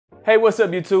Hey, what's up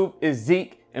YouTube? It's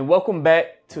Zeke and welcome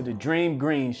back to the Dream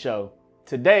Green Show.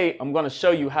 Today, I'm going to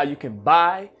show you how you can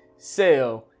buy,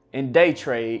 sell, and day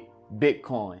trade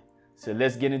Bitcoin. So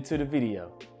let's get into the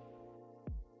video.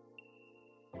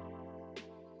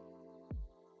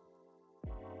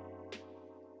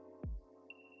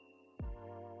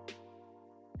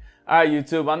 All right,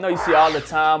 YouTube, I know you see all the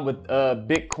time with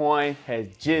Bitcoin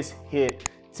has just hit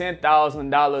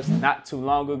 $10,000 not too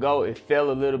long ago. It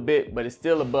fell a little bit, but it's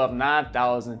still above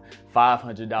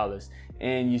 $9,500.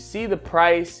 And you see the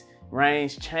price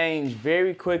range change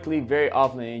very quickly, very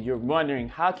often. And you're wondering,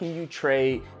 how can you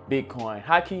trade Bitcoin?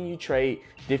 How can you trade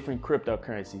different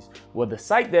cryptocurrencies? Well, the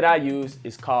site that I use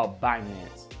is called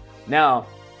Binance. Now,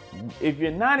 if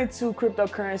you're not into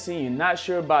cryptocurrency, you're not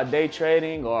sure about day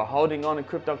trading or holding on to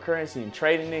cryptocurrency and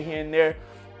trading it here and there,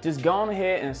 just go on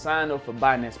ahead and sign up for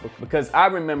Binance, because I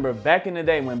remember back in the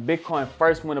day when Bitcoin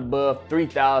first went above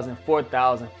 $3,000,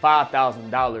 $4,000,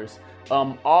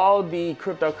 $5,000, all the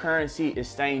cryptocurrency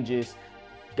exchanges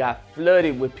got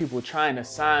flooded with people trying to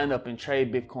sign up and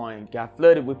trade Bitcoin, got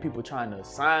flooded with people trying to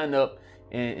sign up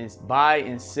and buy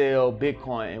and sell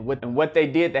Bitcoin. And what they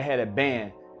did, they had a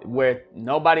ban where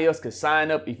nobody else could sign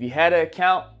up. If you had an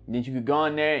account, then you could go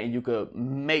in there and you could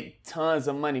make tons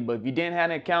of money. But if you didn't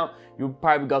have an account, you would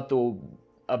probably go through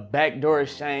a backdoor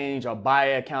exchange or buy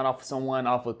an account off of someone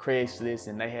off of Craigslist,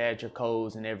 and they had your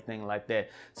codes and everything like that.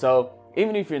 So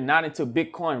even if you're not into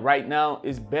Bitcoin right now,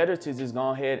 it's better to just go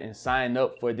ahead and sign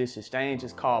up for this exchange.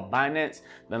 It's called Binance.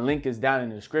 The link is down in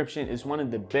the description. It's one of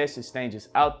the best exchanges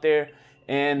out there.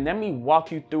 And let me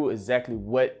walk you through exactly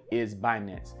what is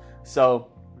Binance. So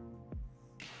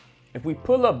if we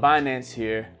pull up Binance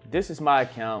here, this is my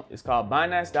account. It's called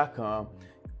Binance.com.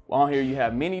 On here, you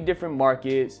have many different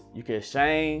markets. You can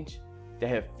exchange. They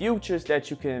have futures that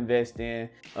you can invest in.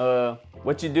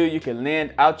 What you do, you can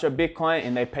lend out your Bitcoin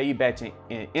and they pay you back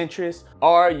in interest.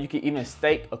 Or you can even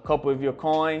stake a couple of your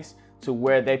coins to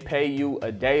where they pay you a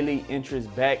daily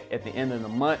interest back at the end of the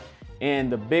month.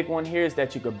 And the big one here is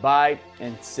that you could buy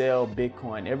and sell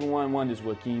Bitcoin. Everyone wonders,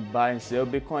 well, can you buy and sell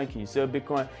Bitcoin? Can you sell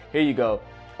Bitcoin? Here you go.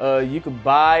 You can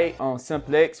buy on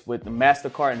Simplex with the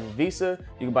MasterCard and Visa.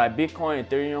 You can buy Bitcoin,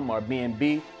 Ethereum, or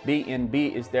BNB.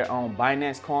 BNB is their own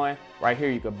Binance coin. Right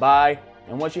here you can buy.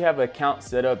 And once you have an account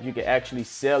set up, you can actually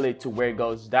sell it to where it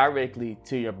goes directly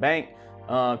to your bank.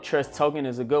 Trust Token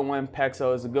is a good one.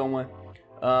 Paxo is a good one.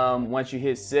 Once you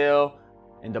hit sell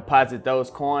and deposit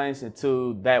those coins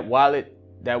into that wallet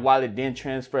then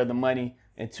transfer the money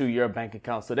into your bank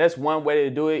account. So that's one way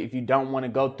to do it if you don't want to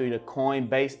go through the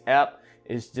Coinbase app.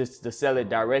 It's just to sell it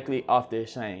directly off the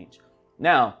exchange.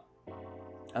 Now,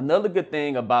 another good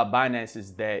thing about Binance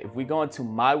is that if we go into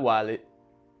my wallet,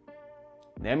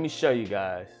 let me show you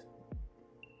guys.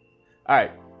 All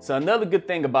right, so another good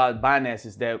thing about Binance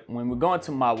is that when we go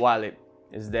into my wallet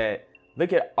is that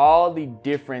look at all the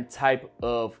different type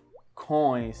of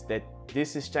coins that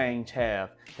this exchange have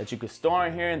that you can store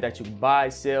in here and that you can buy,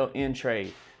 sell, and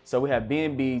trade. So we have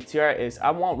BNB, TRX.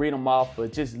 I won't read them off,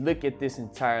 but just look at this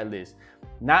entire list.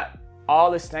 Not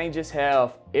all exchanges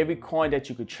have every coin that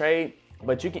you could trade,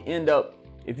 but you can end up,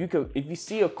 if you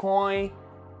see a coin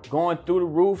going through the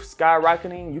roof,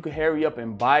 skyrocketing, you can hurry up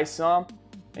and buy some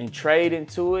and trade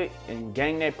into it and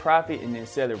gain that profit and then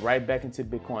sell it right back into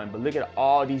Bitcoin. But look at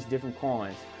all these different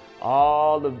coins,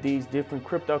 all of these different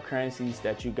cryptocurrencies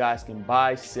that you guys can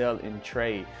buy, sell, and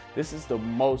trade. This is the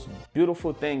most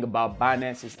beautiful thing about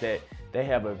Binance, is that they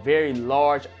have a very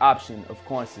large option of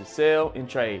coins to sell and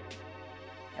trade.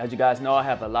 As you guys know, I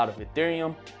have a lot of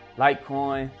Ethereum,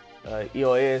 Litecoin,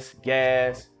 EOS,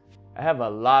 Gas. I have a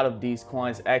lot of these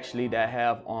coins actually that I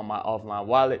have on my offline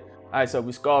wallet. All right, so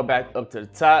we scroll back up to the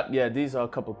top. Yeah, these are a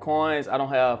couple coins. I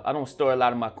don't store a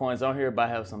lot of my coins on here, but I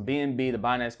have some BNB, the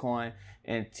Binance coin,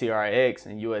 and TRX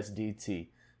and USDT.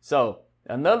 So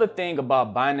another thing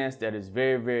about Binance that is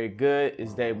very, very good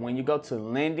is that when you go to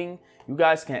lending, you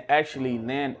guys can actually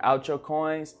lend out your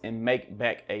coins and make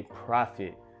back a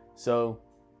profit. So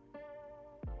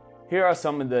here are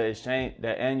some of the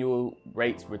annual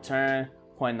rates return: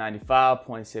 0.95,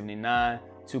 0.79,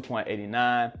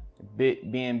 2.89.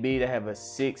 BNB, they have a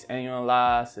 6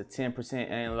 annualized, a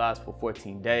 10% annualized for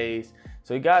 14 days.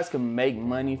 So you guys can make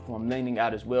money from lending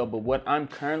out as well. But what I'm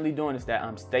currently doing is that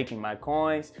I'm staking my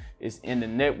coins. It's in the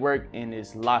network and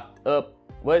it's locked up.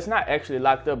 Well, it's not actually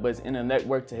locked up, but it's in the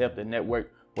network to help the network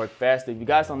work faster. If you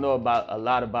guys don't know a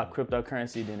lot about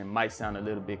cryptocurrency, then it might sound a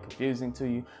little bit confusing to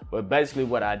you. But basically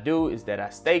what I do is that I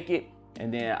stake it,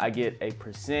 and then I get a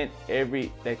percent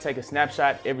they take a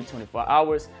snapshot every 24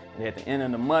 hours. And at the end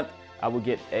of the month, I will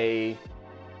get a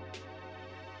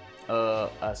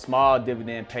a small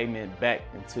dividend payment back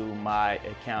into my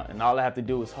account, and all I have to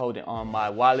do is hold it on my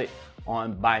wallet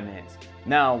on Binance.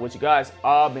 Now, what you guys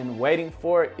all been waiting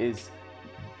for is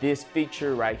this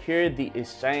feature right here, the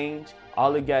exchange.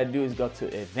 All you gotta do is go to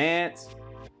advanced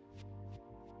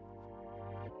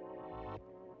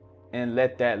and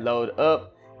let that load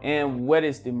up. And what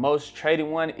is the most traded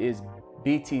one is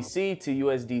BTC to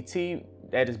USDT.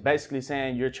 That is basically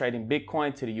saying you're trading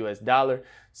Bitcoin to the US dollar.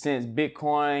 Since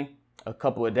Bitcoin a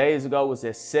couple of days ago was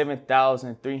at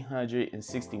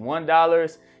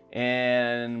 $7,361,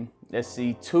 and let's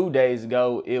see, 2 days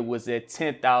ago it was at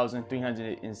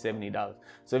 $10,370.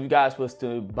 So if you guys was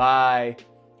to buy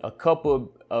a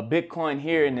couple of Bitcoin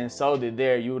here and then sold it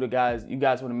there, you guys would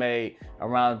have made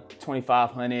around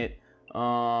 $2,500,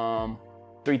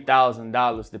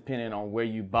 $3,000 depending on where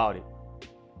you bought it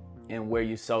and where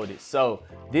you sold it. So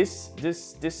this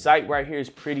site right here is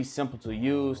pretty simple to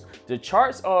use. The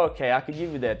charts are okay, I can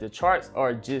give you that. The charts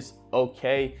are just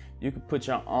okay. You can put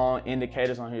your own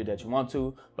indicators on here that you want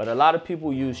to, but a lot of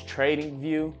people use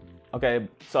TradingView. Okay,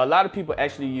 so a lot of people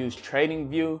actually use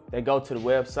TradingView. They go to the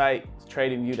website,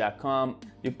 tradingview.com.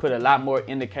 You put a lot more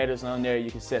indicators on there. You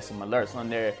can set some alerts on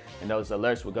there, and those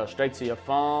alerts will go straight to your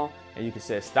phone, and you can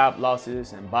set stop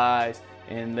losses and buys.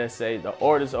 And let's say the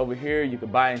orders over here, you can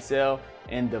buy and sell.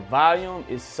 And the volume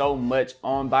is so much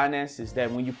on Binance is that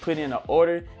when you put in an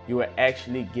order, you will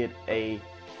actually get a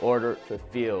order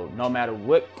fulfilled. No matter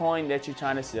what coin that you're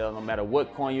trying to sell, no matter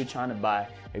what coin you're trying to buy,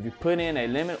 if you put in a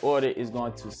limit order, it's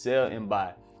going to sell and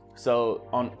buy. So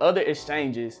on other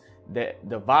exchanges,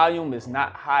 the volume is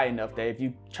not high enough that if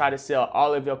you try to sell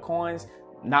all of your coins,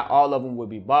 not all of them will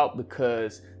be bought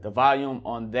because the volume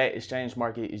on that exchange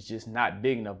market is just not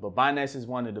big enough. But Binance is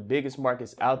one of the biggest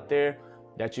markets out there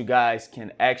that you guys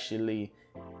can actually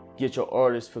get your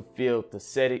orders fulfilled the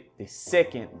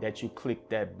second that you click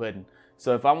that button.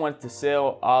 So if I wanted to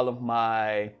sell all of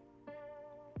my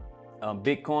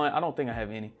Bitcoin, I don't think I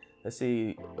have any. Let's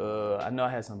see, I know I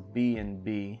had some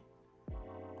BNB.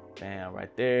 Bam, right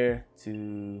there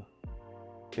to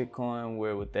Bitcoin.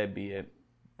 Where would that be at?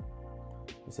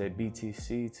 It said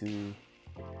BTC to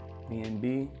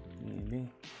BNB.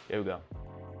 There we go.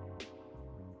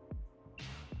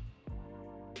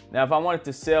 Now, if I wanted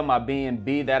to sell my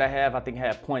BNB that I have, I think I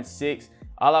have 0.6.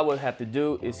 All I would have to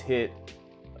do is hit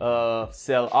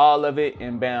sell all of it,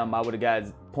 and bam, I would have got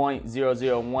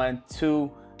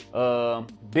 0.0012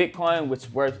 Bitcoin,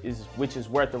 which is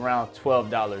worth around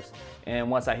 $12.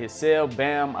 And once I hit sell,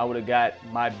 bam, I would have got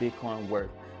my Bitcoin worth.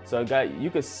 So you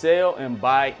could sell and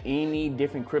buy any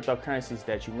different cryptocurrencies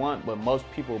that you want, but most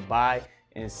people buy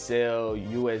and sell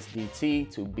USDT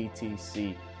to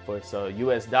BTC, so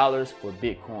US dollars for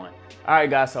Bitcoin. All right,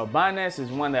 guys, so Binance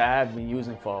is one that I have been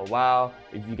using for a while.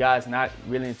 If you guys not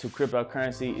really into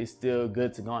cryptocurrency, it's still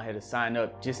good to go ahead and sign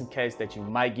up just in case that you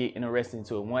might get interested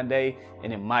into it one day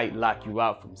and it might lock you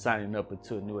out from signing up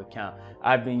into a new account.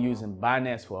 I've been using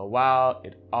Binance for a while.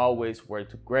 It always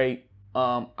worked great.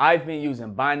 I've been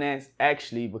using Binance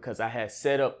actually because I had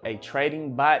set up a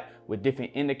trading bot with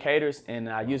different indicators, and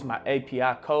I use my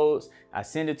API codes. I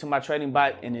send it to my trading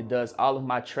bot and it does all of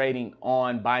my trading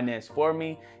on Binance for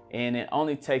me. And it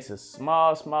only takes a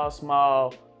small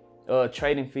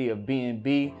trading fee of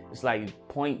BNB. It's like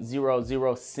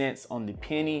 0.00 cents on the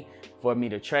penny for me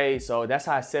to trade. So that's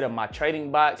how I set up my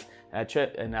trading bots.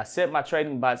 And I set my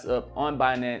trading bots up on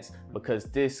Binance because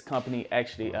this website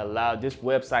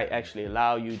actually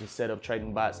allow you to set up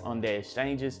trading bots on their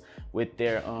exchanges with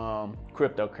their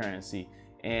cryptocurrency.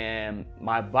 And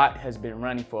my bot has been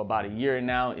running for about a year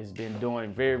now. It's been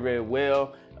doing very, very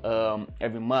well.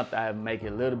 Every month I make a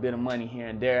little bit of money here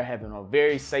and there, having on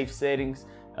very safe settings.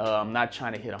 I'm not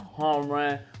trying to hit a home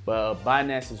run, but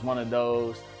Binance is one of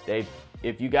those.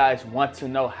 If you guys want to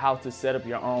know how to set up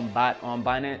your own bot on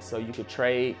Binance so you could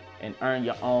trade and earn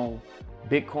your own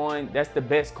Bitcoin, that's the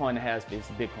best coin to have is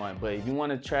Bitcoin. But if you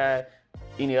want to try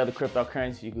any other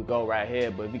cryptocurrency, you could go right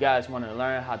ahead. But if you guys want to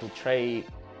learn how to trade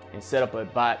and set up a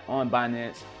bot on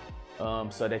Binance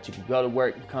so that you can go to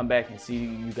work and come back and see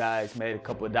you guys made a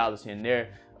couple of dollars here and there,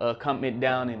 comment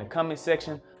down in the comment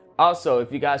section. Also,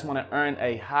 if you guys want to earn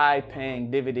a high-paying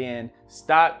dividend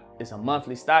stock, it's a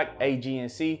monthly stock,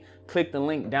 AGNC. Click the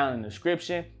link down in the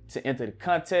description to enter the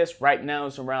contest. Right now,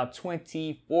 it's around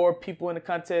 24 people in the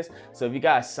contest. So if you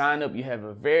guys sign up, you have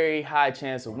a very high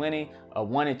chance of winning, a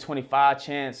 1 in 25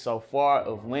 chance so far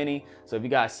of winning. So if you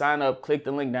guys sign up, click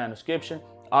the link down in the description.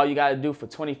 All you got to do for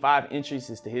 25 entries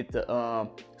is to hit the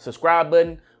subscribe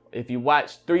button. If you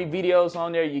watch 3 videos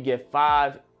on there, you get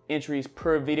 5 entries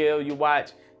per video you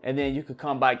watch. And then you could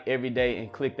come back every day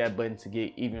and click that button to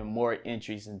get even more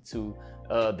entries into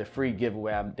the free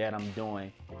giveaway that I'm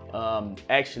doing.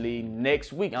 Actually,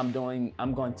 next week I'm going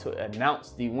to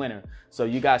announce the winner. So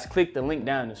you guys click the link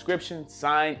down in the description,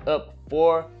 sign up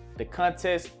for the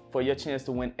contest for your chance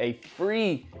to win a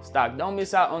free stock. Don't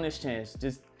miss out on this chance.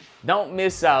 Just don't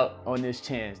miss out on this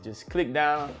chance. Just click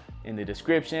down in the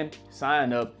description,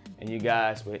 sign up, and you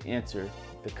guys will enter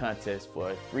the contest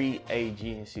for a free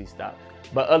AGNC stock.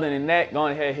 But other than that, go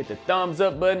ahead and hit the thumbs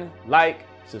up button, like,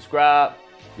 subscribe.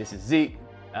 This is Zeke.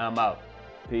 I'm out.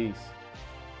 Peace.